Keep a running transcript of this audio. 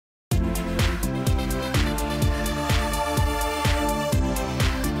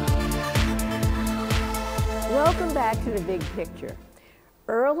back to the big picture.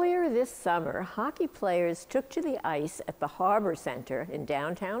 Earlier this summer, hockey players took to the ice at the Harbor Center in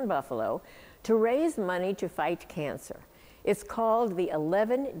downtown Buffalo to raise money to fight cancer. It's called the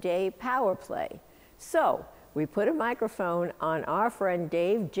 11-Day Powerplay. So we put a microphone on our friend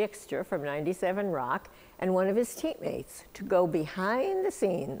Dave Jickster from 97 Rock and one of his teammates to go behind the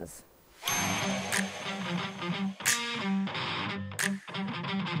scenes.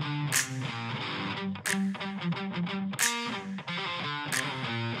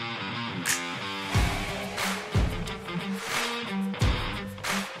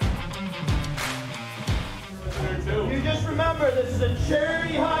 You just remember, this is a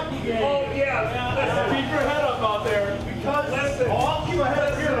charity hockey game. Oh yeah, listen, keep your head up out there. Because I'll keep my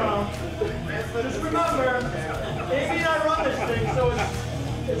head up here now. Just remember, Amy and I run this thing, so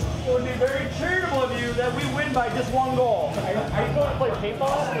it would be very charitable of you that we win by just one goal. Are you going to play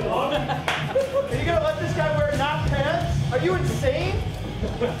paintball? Are you going to let this guy wear not pants? Are you insane?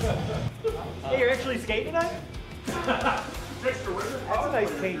 Hey, you're actually skating tonight? That's a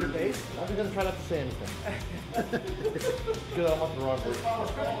nice painter base. I'm going to try not to say anything. Good, I'm on the wrong word.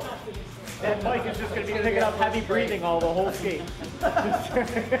 And Mike is just going to be picking up heavy breathing all the whole skate.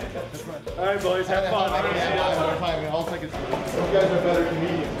 All right, boys, have fun. I'll take it. You guys are better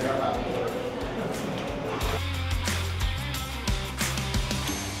comedians.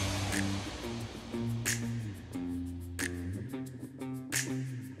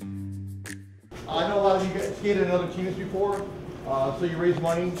 I know a lot of you guys skated in other teams before, so you raise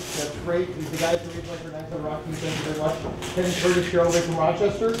money. That's great. The guys who raise money for 97 Rock Team, thank you very much. Ken and Curtis here all the way from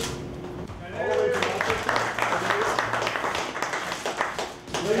Rochester. All the way from Rochester.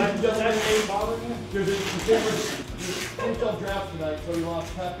 Ladies and gentlemen, there's a NHL draft tonight, so we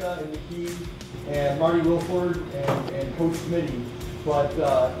lost Pekka and Nikki and Marty Wilford and Coach Smitty. But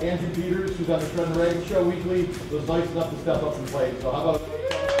Andrew Peters, who's on the Trent Reagan Show weekly, was nice enough to step up and play. So how about...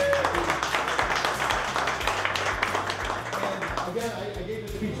 Again, I gave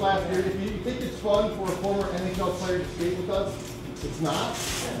this speech last year. If you think it's fun for a former NHL player to skate with us, it's not.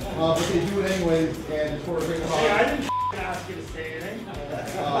 But they do it anyways, and it's for a great cause. Hey, I didn't ask you to say anything.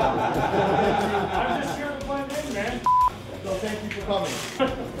 I'm just here to blend in, man. So thank you for coming.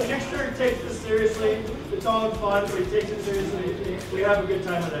 Jickster takes this seriously. It's all in fun, but he takes it seriously. We have a good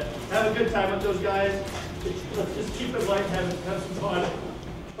time with it. Have a good time with those guys. Let's just keep it light and have some fun.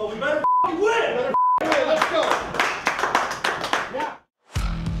 But we better win! Let's go!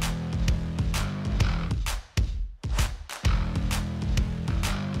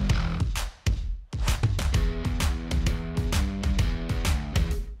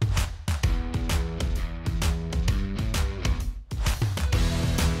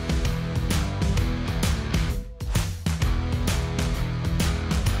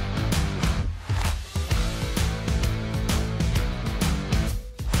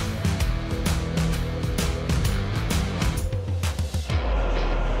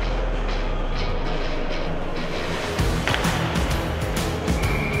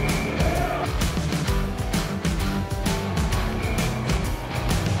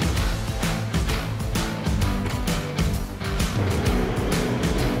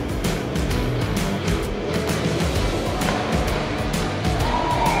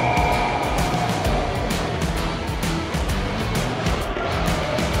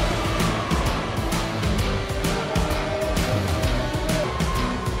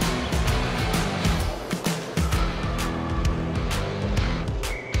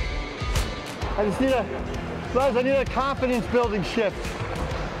 I need a confidence building shift.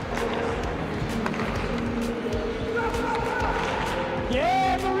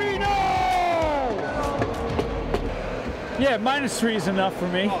 Yeah, Marino! Yeah, -3 is enough for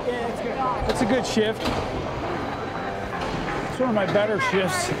me. It's a good shift. It's one of my better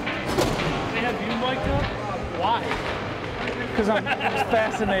shifts. They have you mic'd up? Why? Because it's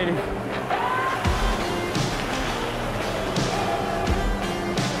fascinating.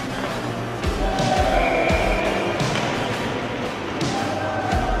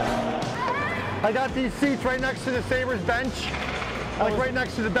 I got these seats right next to the Sabres bench, like right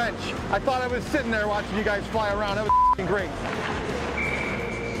next to the bench. I thought I was sitting there watching you guys fly around. That was f***ing great.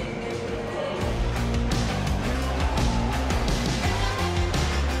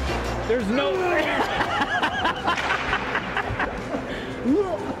 There's no...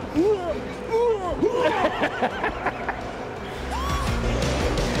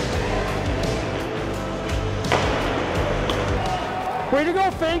 Way to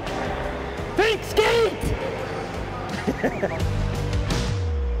go, Fake! Fake skate!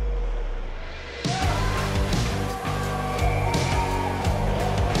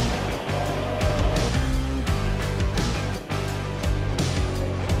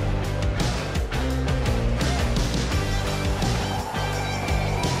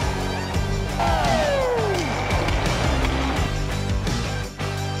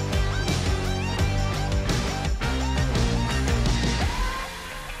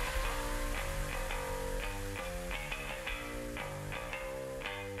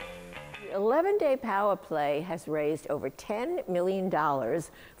 11-Day Powerplay has raised over $10 million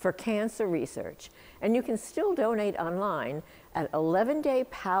for cancer research, and you can still donate online at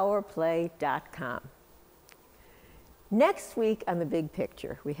 11daypowerplay.com. Next week on The Big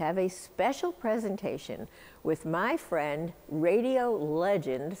Picture, we have a special presentation with my friend, radio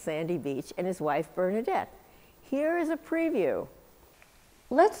legend Sandy Beach, and his wife Bernadette. Here is a preview.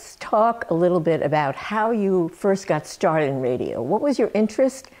 Let's talk a little bit about how you first got started in radio. What was your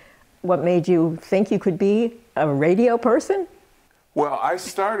interest? What made you think you could be a radio person? Well, I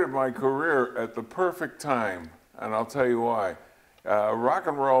started my career at the perfect time, and I'll tell you why. Rock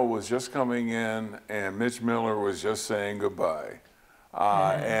and roll was just coming in, and Mitch Miller was just saying goodbye.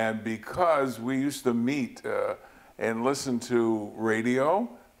 And because we used to meet and listen to radio,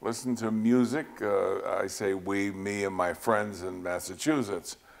 listen to music, I say we, me and my friends in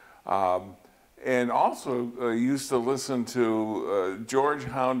Massachusetts, and also used to listen to George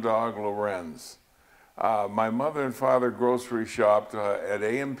Hound Dog Lorenz. My mother and father grocery shopped at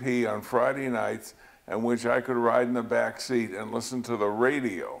A&P on Friday nights, in which I could ride in the back seat and listen to the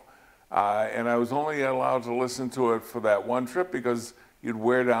radio. And I was only allowed to listen to it for that one trip because you'd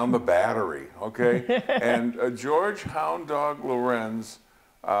wear down the battery, okay? And George Hound Dog Lorenz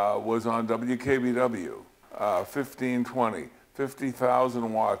was on WKBW, 1520,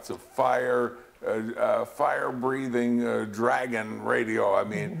 50,000 watts of fire-breathing dragon radio. I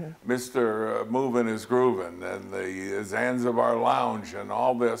mean, Mr. Movin' is Groovin' and the Zanzibar Lounge and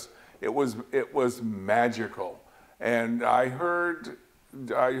all this. It was magical. And I heard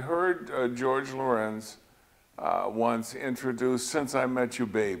George Lorenz once introduce Since I Met You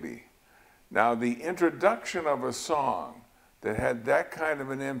Baby. Now, the introduction of a song that had that kind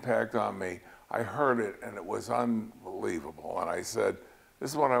of an impact on me, I heard it and it was unbelievable. And I said, this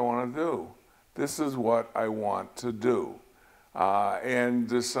is what I want to do. This is what I want to do. And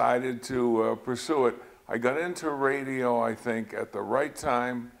decided to pursue it. I got into radio, I think, at the right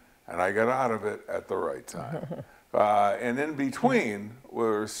time, and I got out of it at the right time. And in between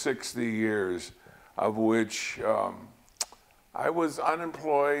were 60 years, of which I was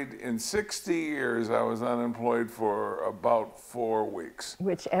unemployed. In 60 years, I was unemployed for about 4 weeks.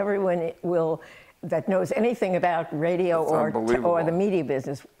 Which everyone that knows anything about radio or the media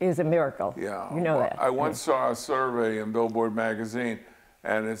business is a miracle. Yeah. You know that. I once saw a survey in Billboard magazine,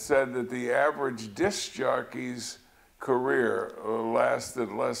 and it said that the average disc jockey's career lasted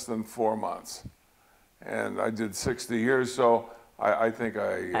less than 4 months. And I did 60 years, so I think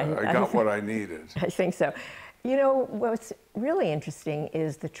I got what I needed. I think so. You know, what's really interesting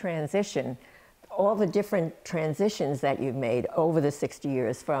is the transition, all the different transitions that you've made over the 60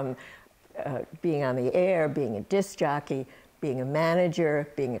 years, from being on the air, being a disc jockey, being a manager,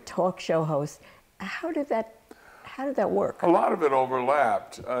 being a talk show host. How did that work? A lot of it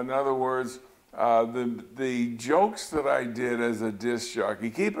overlapped. In other words, the jokes that I did as a disc jockey,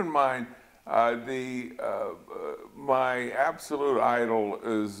 keep in mind, my absolute idol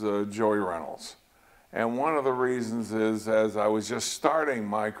is Joey Reynolds. And one of the reasons is, as I was just starting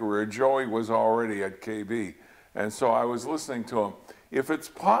my career, Joey was already at KB. And so I was listening to him. If it's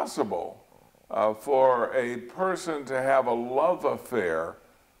possible for a person to have a love affair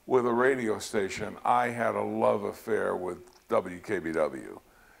with a radio station, I had a love affair with WKBW.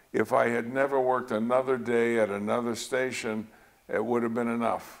 If I had never worked another day at another station, it would have been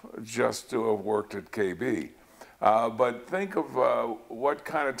enough just to have worked at KB. But think of what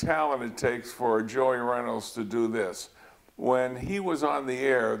kind of talent it takes for Joey Reynolds to do this. When he was on the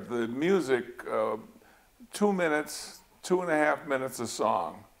air, the music, 2 minutes, 2.5 minutes a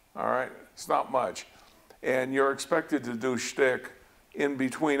song, all right? It's not much. And you're expected to do shtick in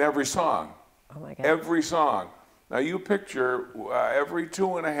between every song. Oh my God. Every song. Now you picture every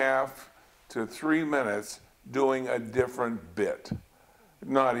 2.5 to 3 minutes doing a different bit.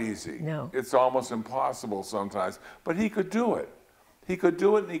 Not easy. No. It's almost impossible sometimes, but he could do it. He could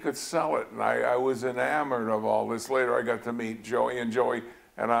do it and he could sell it. And I was enamored of all this. Later I got to meet Joey, and Joey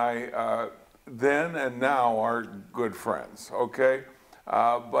and I then and now are good friends, okay?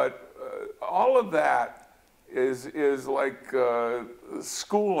 But all of that is like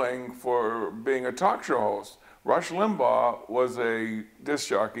schooling for being a talk show host. Rush Limbaugh was a disc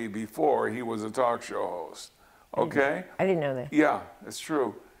jockey before he was a talk show host. Okay? I didn't know that. Yeah, it's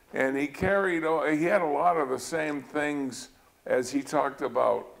true. And he he had a lot of the same things as he talked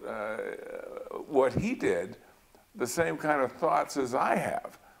about what he did, the same kind of thoughts as I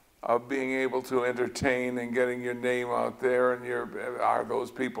have, of being able to entertain and getting your name out there, and are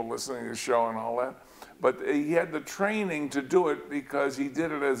those people listening to the show and all that. But he had the training to do it because he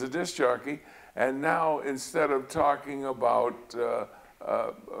did it as a disc jockey. And now, instead of talking about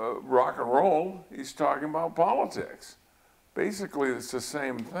rock and roll, he's talking about politics. Basically, it's the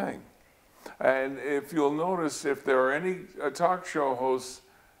same thing. And if you'll notice, if there are any talk show hosts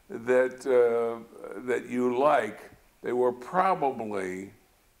that that you like, they were probably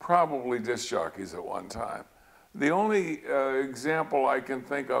disc jockeys at one time. The only example I can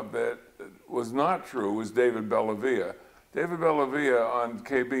think of that was not true was David Bellavia. David Bellavia on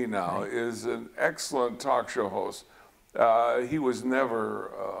KB now is an excellent talk show host. He was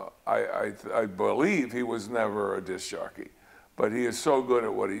never, I believe he was never a disc jockey, but he is so good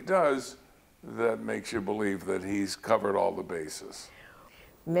at what he does that makes you believe that he's covered all the bases.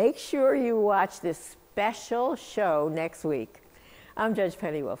 Make sure you watch this special show next week. I'm Judge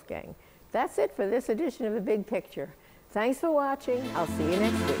Penny Wolfgang. That's it for this edition of The Big Picture. Thanks for watching. I'll see you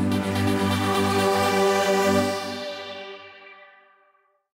next week.